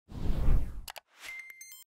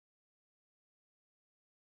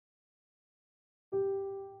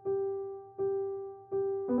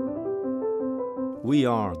We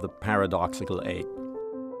are the paradoxical ape.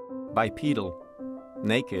 Bipedal,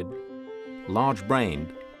 naked,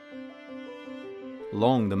 large-brained,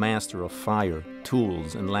 long the master of fire,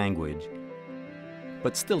 tools, and language,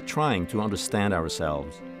 but still trying to understand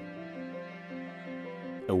ourselves.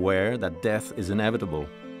 Aware that death is inevitable,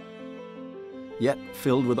 yet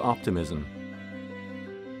filled with optimism.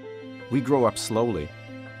 We grow up slowly.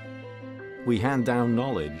 We hand down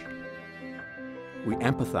knowledge. We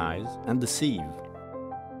empathize and deceive.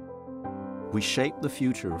 We shape the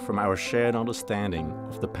future from our shared understanding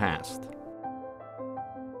of the past.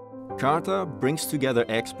 CARTA brings together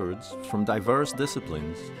experts from diverse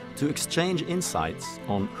disciplines to exchange insights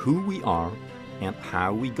on who we are and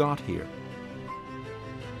how we got here.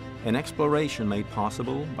 An exploration made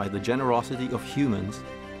possible by the generosity of humans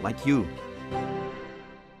like you.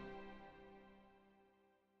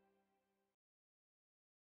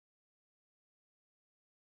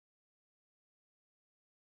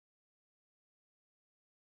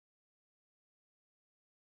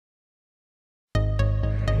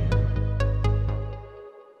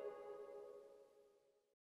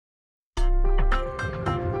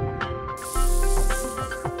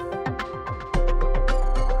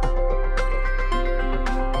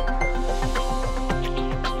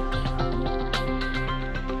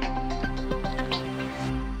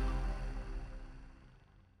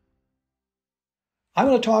 I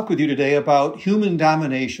want to talk with you today about human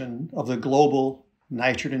domination of the global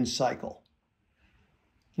nitrogen cycle.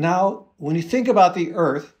 Now, when you think about the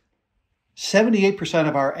Earth, 78%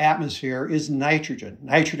 of our atmosphere is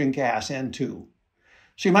nitrogen gas, N2. So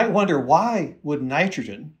you might wonder, why would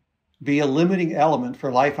nitrogen be a limiting element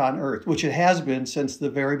for life on Earth, which it has been since the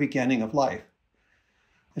very beginning of life?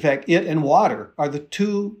 In fact, it and water are the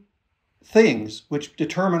two things which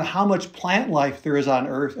determine how much plant life there is on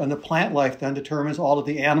Earth, and the plant life then determines all of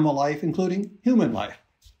the animal life, including human life.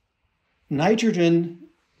 Nitrogen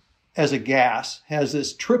as a gas has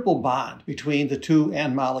this triple bond between the two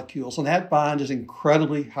N molecules, and that bond is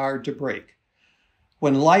incredibly hard to break.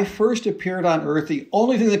 When life first appeared on Earth, the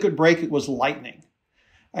only thing that could break it was lightning,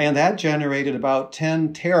 and that generated about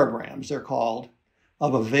 10 teragrams, they're called,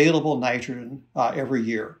 of available nitrogen every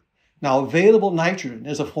year. Now, available nitrogen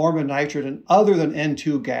is a form of nitrogen other than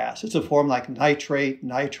N2 gas. It's a form like nitrate,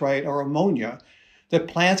 nitrite, or ammonia that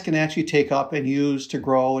plants can actually take up and use to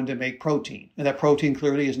grow and to make protein. And that protein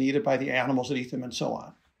clearly is needed by the animals that eat them and so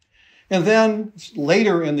on. And then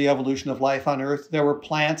later in the evolution of life on Earth, there were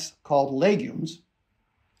plants called legumes,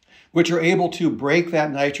 which are able to break that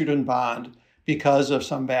nitrogen bond because of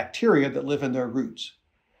some bacteria that live in their roots.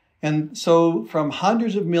 And so from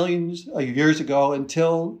hundreds of millions of years ago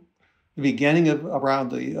until the beginning of around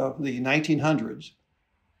the 1900s,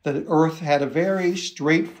 that Earth had a very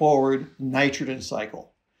straightforward nitrogen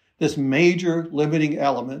cycle. This major limiting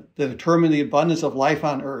element that determined the abundance of life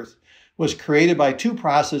on Earth was created by two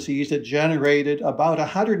processes that generated about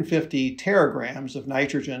 150 teragrams of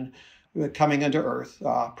nitrogen coming into Earth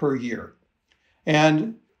per year.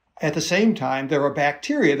 And at the same time, there were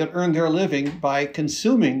bacteria that earned their living by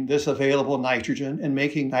consuming this available nitrogen and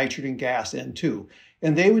making nitrogen gas N2.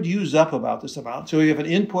 And they would use up about this amount. So you have an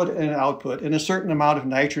input and an output and a certain amount of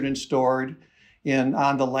nitrogen stored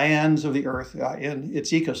on the lands of the Earth in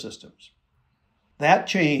its ecosystems. That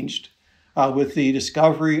changed with the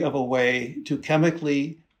discovery of a way to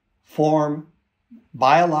chemically form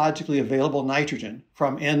biologically available nitrogen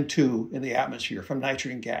from N2 in the atmosphere, from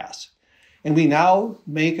nitrogen gas. And we now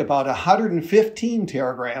make about 115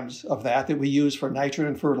 teragrams of that we use for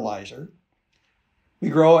nitrogen fertilizer. We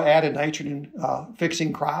grow added nitrogen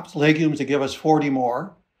fixing crops, legumes that give us 40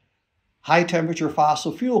 more. High temperature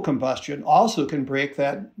fossil fuel combustion also can break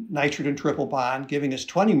that nitrogen triple bond, giving us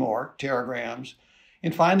 20 more teragrams.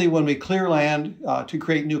 And finally, when we clear land to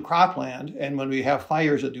create new cropland, and when we have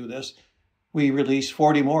fires that do this, we release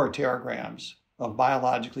 40 more teragrams of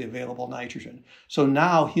biologically available nitrogen. So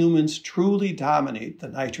now humans truly dominate the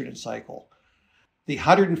nitrogen cycle. The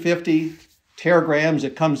 150 teragrams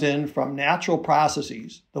that comes in from natural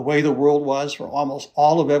processes, the way the world was for almost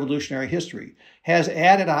all of evolutionary history, has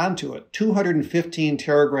added on to it 215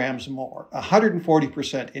 teragrams more, a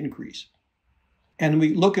 140% increase. And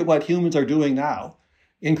we look at what humans are doing now,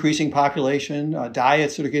 increasing population,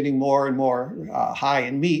 diets that are getting more and more high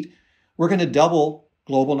in meat. We're going to double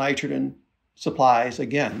global nitrogen supplies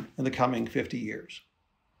again in the coming 50 years.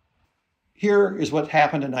 Here is what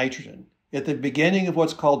happened to nitrogen at the beginning of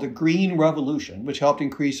what's called the Green Revolution, which helped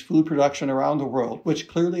increase food production around the world, which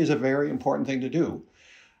clearly is a very important thing to do.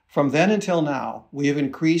 From then until now, we have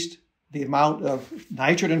increased the amount of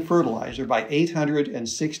nitrogen fertilizer by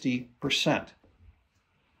 860%.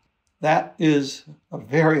 That is a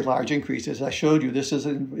very large increase. As I showed you, this is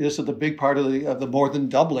the big part of the more than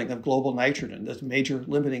doubling of global nitrogen, this major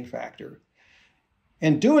limiting factor.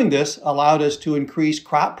 And doing this allowed us to increase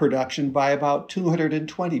crop production by about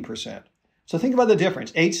 220%. So think about the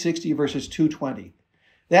difference, 860 versus 220.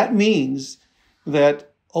 That means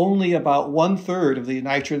that only about 1/3 of the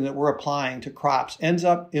nitrogen that we're applying to crops ends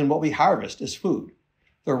up in what we harvest as food.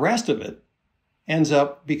 The rest of it ends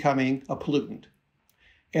up becoming a pollutant.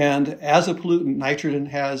 And as a pollutant, nitrogen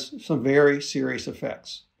has some very serious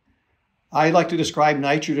effects. I like to describe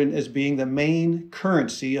nitrogen as being the main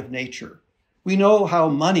currency of nature. We know how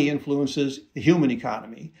money influences the human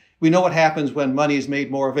economy. We know what happens when money is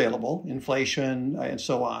made more available, inflation and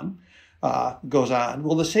so on goes on.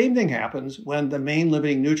 Well, the same thing happens when the main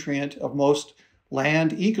limiting nutrient of most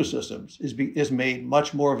land ecosystems is made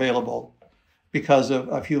much more available because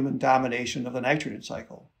of human domination of the nitrogen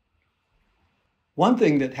cycle. One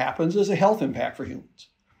thing that happens is a health impact for humans.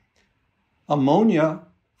 Ammonia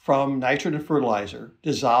from nitrogen fertilizer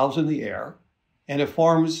dissolves in the air, and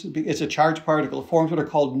it's a charged particle. It forms what are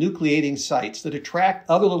called nucleating sites that attract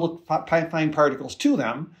other little fine particles to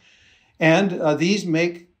them. And these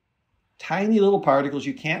make tiny little particles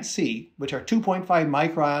you can't see, which are 2.5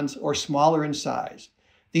 microns or smaller in size.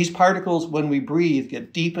 These particles, when we breathe,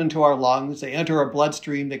 get deep into our lungs. They enter our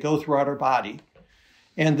bloodstream. They go throughout our body.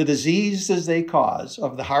 And the diseases they cause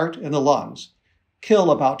of the heart and the lungs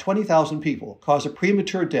kill about 20,000 people, cause a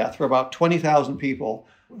premature death for about 20,000 people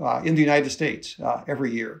in the United States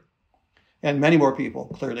every year, and many more people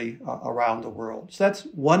clearly around the world. So that's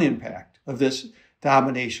one impact of this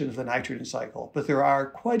domination of the nitrogen cycle, but there are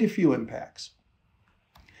quite a few impacts.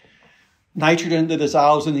 Nitrogen that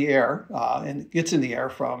dissolves in the air and gets in the air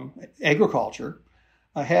from agriculture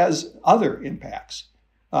has other impacts.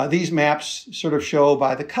 These maps sort of show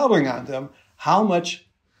by the coloring on them how much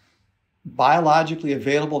biologically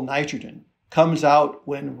available nitrogen comes out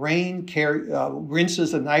when rain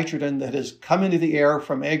rinses the nitrogen that has come into the air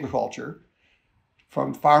from agriculture,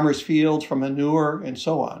 from farmers' fields, from manure, and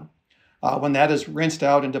so on. When that is rinsed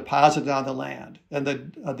out and deposited on the land. And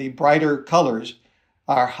the brighter colors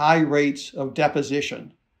are high rates of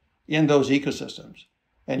deposition in those ecosystems.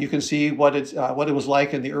 And you can see what it was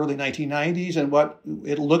like in the early 1990s and what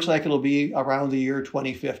it looks like it'll be around the year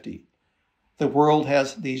 2050. The world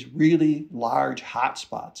has these really large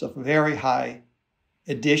hotspots of very high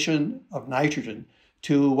addition of nitrogen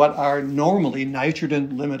to what are normally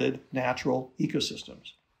nitrogen-limited natural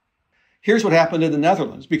ecosystems. Here's what happened in the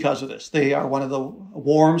Netherlands because of this. They are one of the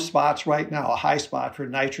warm spots right now, a high spot for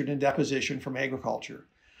nitrogen deposition from agriculture.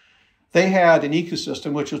 They had an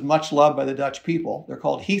ecosystem which was much loved by the Dutch people. They're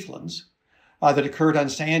called heathlands that occurred on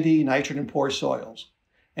sandy, nitrogen-poor soils.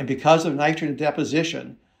 And because of nitrogen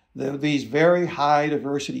deposition, these very high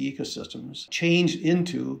diversity ecosystems changed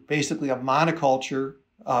into basically a monoculture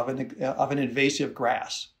of an invasive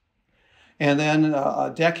grass. And then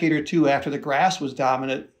a decade or two after the grass was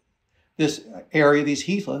dominant, this area, these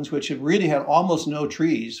heathlands, which had really had almost no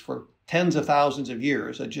trees for tens of thousands of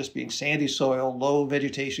years, just being sandy soil, low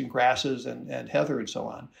vegetation, grasses, and heather and so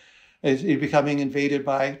on, is becoming invaded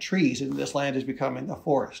by trees, and this land is becoming a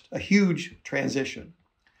forest, a huge transition.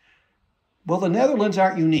 Well, the Netherlands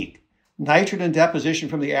aren't unique. Nitrogen deposition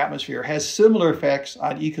from the atmosphere has similar effects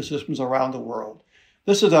on ecosystems around the world.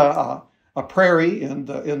 This is a prairie in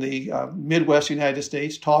the Midwest United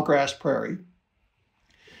States, tall grass prairie.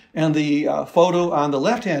 And the photo on the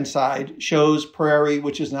left-hand side shows prairie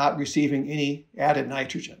which is not receiving any added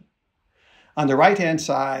nitrogen. On the right-hand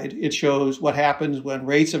side, it shows what happens when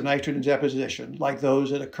rates of nitrogen deposition, like those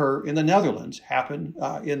that occur in the Netherlands, happen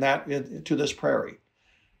to this prairie.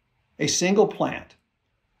 A single plant,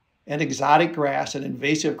 an exotic grass, an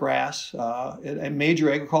invasive grass, a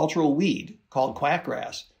major agricultural weed called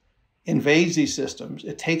quackgrass, invades these systems,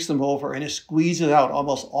 it takes them over, and it squeezes out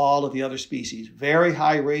almost all of the other species. Very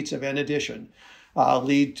high rates of N addition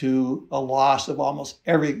lead to a loss of almost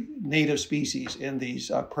every native species in these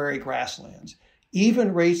prairie grasslands.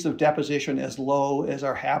 Even rates of deposition as low as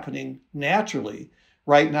are happening naturally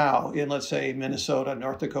right now in, let's say, Minnesota,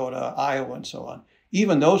 North Dakota, Iowa, and so on.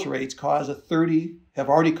 Even those rates have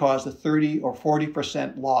already caused a 30 or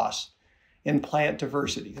 40% loss in plant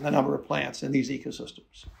diversity, in the number of plants in these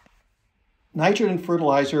ecosystems. Nitrogen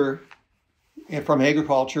fertilizer from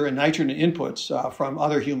agriculture and nitrogen inputs from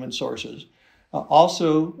other human sources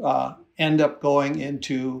also end up going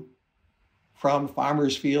from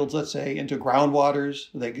farmers' fields, let's say, into groundwaters.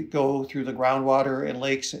 They go through the groundwater and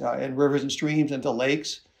lakes and rivers and streams into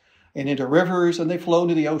lakes and into rivers, and they flow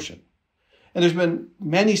into the ocean. And there's been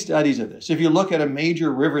many studies of this. If you look at a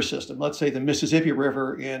major river system, let's say the Mississippi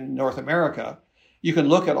River in North America, you can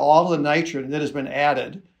look at all the nitrogen that has been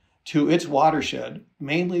added to its watershed,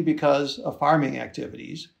 mainly because of farming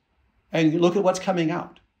activities, and you look at what's coming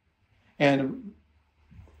out. And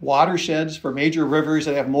watersheds for major rivers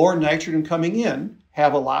that have more nitrogen coming in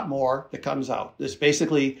have a lot more that comes out. This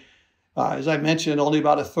basically, as I mentioned, only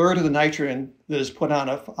about a third of the nitrogen that is put on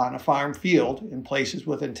a farm field in places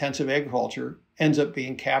with intensive agriculture ends up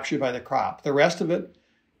being captured by the crop. The rest of it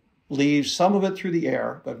leaves some of it through the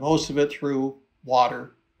air, but most of it through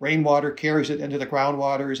water. Rainwater carries it into the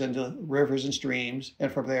groundwaters, into rivers and streams,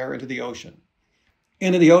 and from there into the ocean.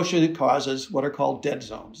 And in the ocean, it causes what are called dead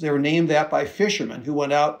zones. They were named that by fishermen who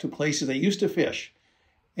went out to places they used to fish,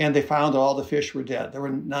 and they found that all the fish were dead. There were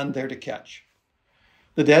none there to catch.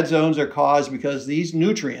 The dead zones are caused because these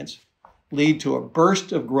nutrients lead to a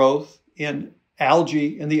burst of growth in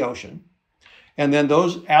algae in the ocean. And then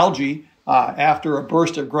those algae, after a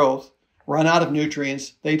burst of growth, run out of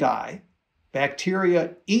nutrients, they die.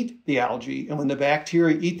 Bacteria eat the algae, and when the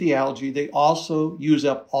bacteria eat the algae, they also use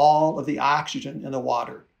up all of the oxygen in the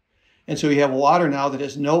water. And so you have water now that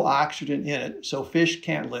has no oxygen in it, so fish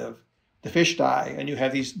can't live. The fish die, and you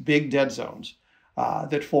have these big dead zones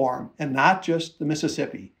that form. And not just the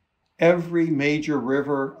Mississippi. Every major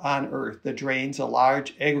river on Earth that drains a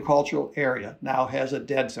large agricultural area now has a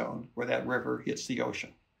dead zone where that river hits the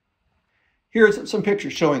ocean. Here's some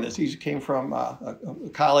pictures showing this. These came from a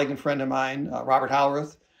colleague and friend of mine, Robert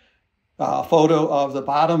Howarth. A photo of the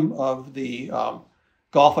bottom of the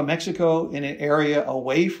Gulf of Mexico in an area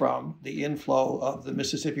away from the inflow of the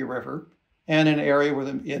Mississippi River and an area where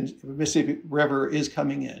the Mississippi River is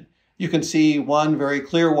coming in. You can see one very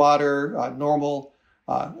clear water, normal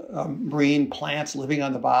marine plants living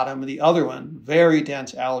on the bottom, and the other one, very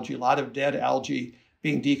dense algae, a lot of dead algae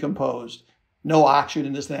being decomposed. No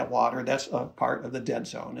oxygen in that water. That's a part of the dead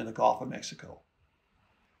zone in the Gulf of Mexico.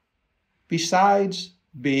 Besides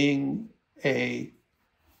being a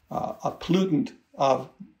pollutant of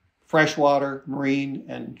freshwater, marine,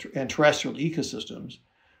 and terrestrial ecosystems,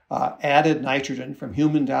 added nitrogen from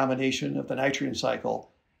human domination of the nitrogen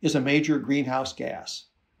cycle is a major greenhouse gas.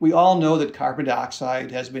 We all know that carbon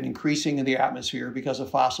dioxide has been increasing in the atmosphere because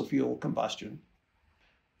of fossil fuel combustion.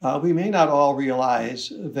 We may not all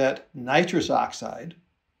realize that nitrous oxide,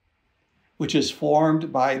 which is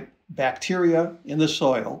formed by bacteria in the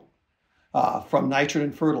soil from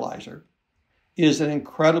nitrogen fertilizer, is an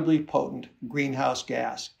incredibly potent greenhouse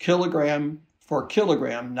gas. Kilogram for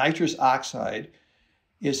kilogram, nitrous oxide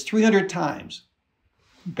is 300 times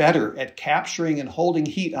better at capturing and holding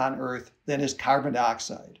heat on Earth than is carbon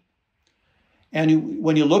dioxide. And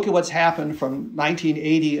when you look at what's happened from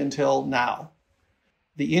 1980 until now,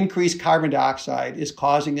 the increased carbon dioxide is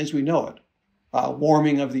causing, as we know it,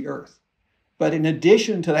 warming of the Earth. But in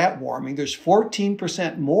addition to that warming, there's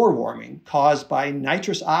 14% more warming caused by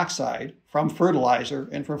nitrous oxide from fertilizer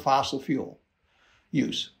and from fossil fuel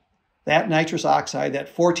use. That nitrous oxide,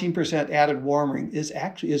 that 14% added warming, is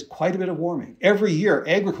quite a bit of warming. Every year,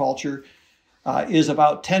 agriculture is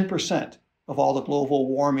about 10% of all the global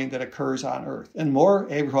warming that occurs on Earth. And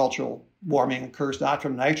more agricultural warming occurs not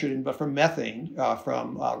from nitrogen, but from methane,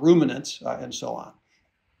 from ruminants, and so on.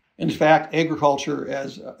 In fact, agriculture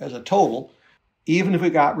as a total, even if we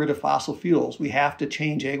got rid of fossil fuels, we have to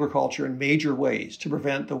change agriculture in major ways to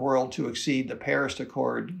prevent the world to exceed the Paris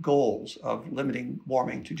Accord goals of limiting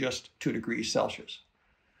warming to just 2 degrees Celsius.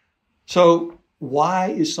 So why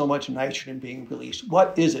is so much nitrogen being released?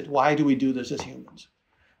 What is it? Why do we do this as humans?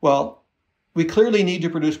 Well, we clearly need to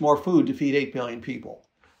produce more food to feed 8 billion people.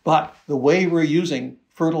 But the way we're using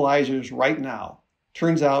fertilizers right now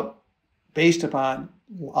turns out, based upon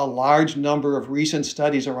a large number of recent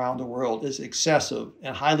studies around the world, is excessive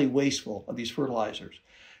and highly wasteful of these fertilizers.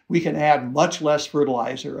 We can add much less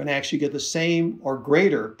fertilizer and actually get the same or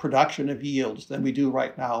greater production of yields than we do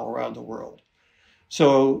right now around the world.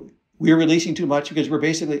 So we're releasing too much because we're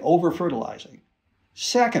basically over-fertilizing.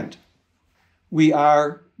 Second, we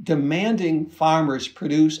are demanding farmers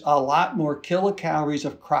produce a lot more kilocalories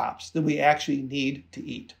of crops than we actually need to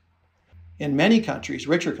eat. In many countries,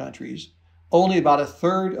 richer countries, only about a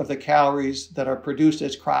third of the calories that are produced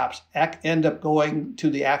as crops end up going to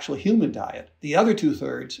the actual human diet. The other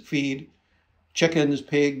 2/3 feed chickens,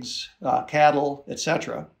 pigs, cattle,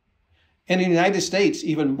 etc. And in the United States,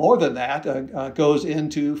 even more than that goes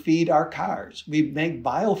into feed our cars. We make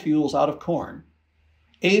biofuels out of corn.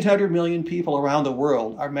 800 million people around the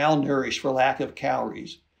world are malnourished for lack of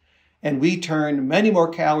calories. And we turn many more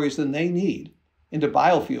calories than they need into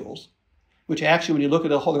biofuels, which actually, when you look at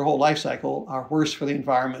their whole life cycle, are worse for the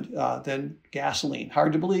environment than gasoline.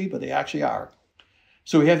 Hard to believe, but they actually are.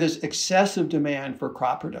 So we have this excessive demand for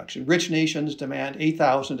crop production. Rich nations demand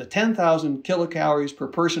 8,000 to 10,000 kilocalories per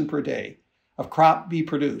person per day of crop be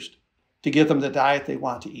produced to give them the diet they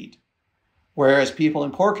want to eat. Whereas people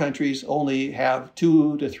in poor countries only have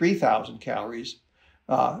 2,000 to 3,000 calories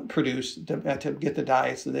produced to get the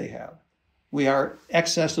diets that they have. We are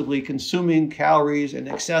excessively consuming calories and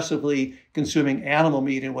excessively consuming animal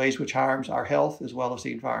meat in ways which harms our health as well as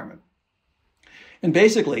the environment. And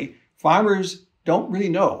basically, farmers don't really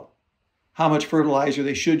know how much fertilizer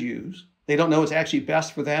they should use. They don't know what's actually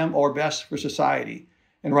best for them or best for society.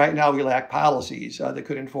 And right now we lack policies that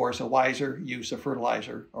could enforce a wiser use of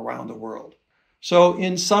fertilizer around the world. So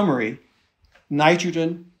in summary,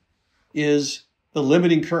 nitrogen is the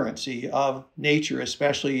limiting currency of nature,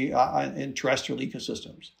 especially in terrestrial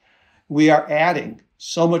ecosystems. We are adding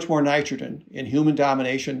so much more nitrogen in human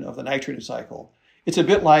domination of the nitrogen cycle. It's a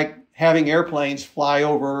bit like having airplanes fly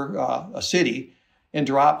over a city and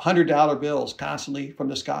drop $100 bills constantly from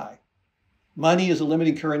the sky. Money is a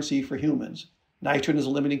limiting currency for humans. Nitrogen is a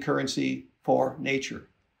limiting currency for nature.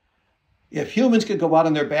 If humans could go out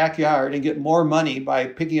in their backyard and get more money by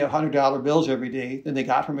picking up $100 bills every day than they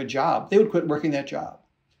got from a job, they would quit working that job.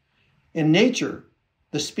 In nature,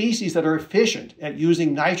 the species that are efficient at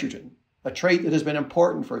using nitrogen, a trait that has been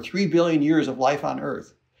important for 3 billion years of life on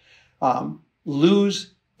Earth,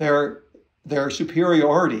 lose their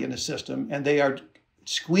superiority in the system, and they are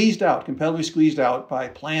squeezed out, competitively squeezed out by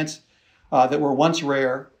plants that were once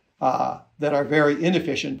rare, that are very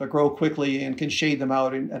inefficient but grow quickly and can shade them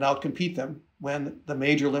out and outcompete them when the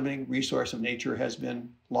major limiting resource of nature has been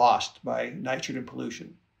lost by nitrogen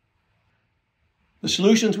pollution. The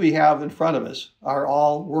solutions we have in front of us are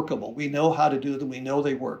all workable. We know how to do them. We know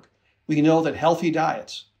they work. We know that healthy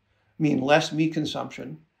diets mean less meat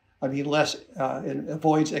consumption, and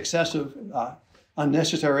avoids excessive,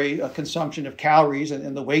 unnecessary consumption of calories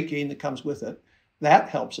and the weight gain that comes with it. That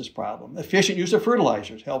helps this problem. Efficient use of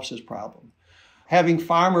fertilizers helps this problem. Having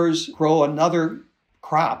farmers grow another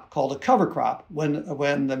crop called a cover crop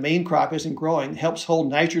when the main crop isn't growing helps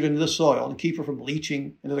hold nitrogen in the soil and keep it from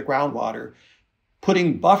leaching into the groundwater.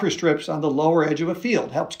 Putting buffer strips on the lower edge of a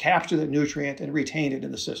field helps capture the nutrient and retain it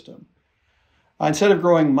in the system. Instead of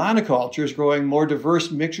growing monocultures, growing more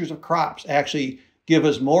diverse mixtures of crops actually give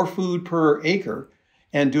us more food per acre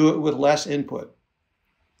and do it with less input.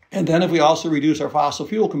 And then if we also reduce our fossil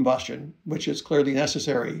fuel combustion, which is clearly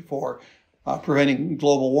necessary for preventing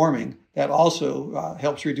global warming, that also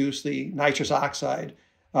helps reduce the nitrous oxide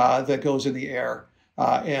that goes in the air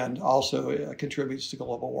and also contributes to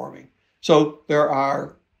global warming. So there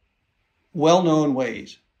are well-known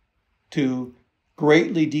ways to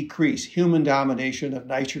greatly decrease human domination of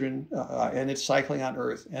nitrogen and its cycling on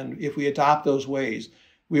Earth. And if we adopt those ways,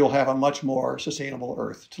 we will have a much more sustainable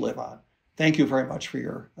Earth to live on. Thank you very much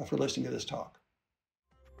for listening to this talk.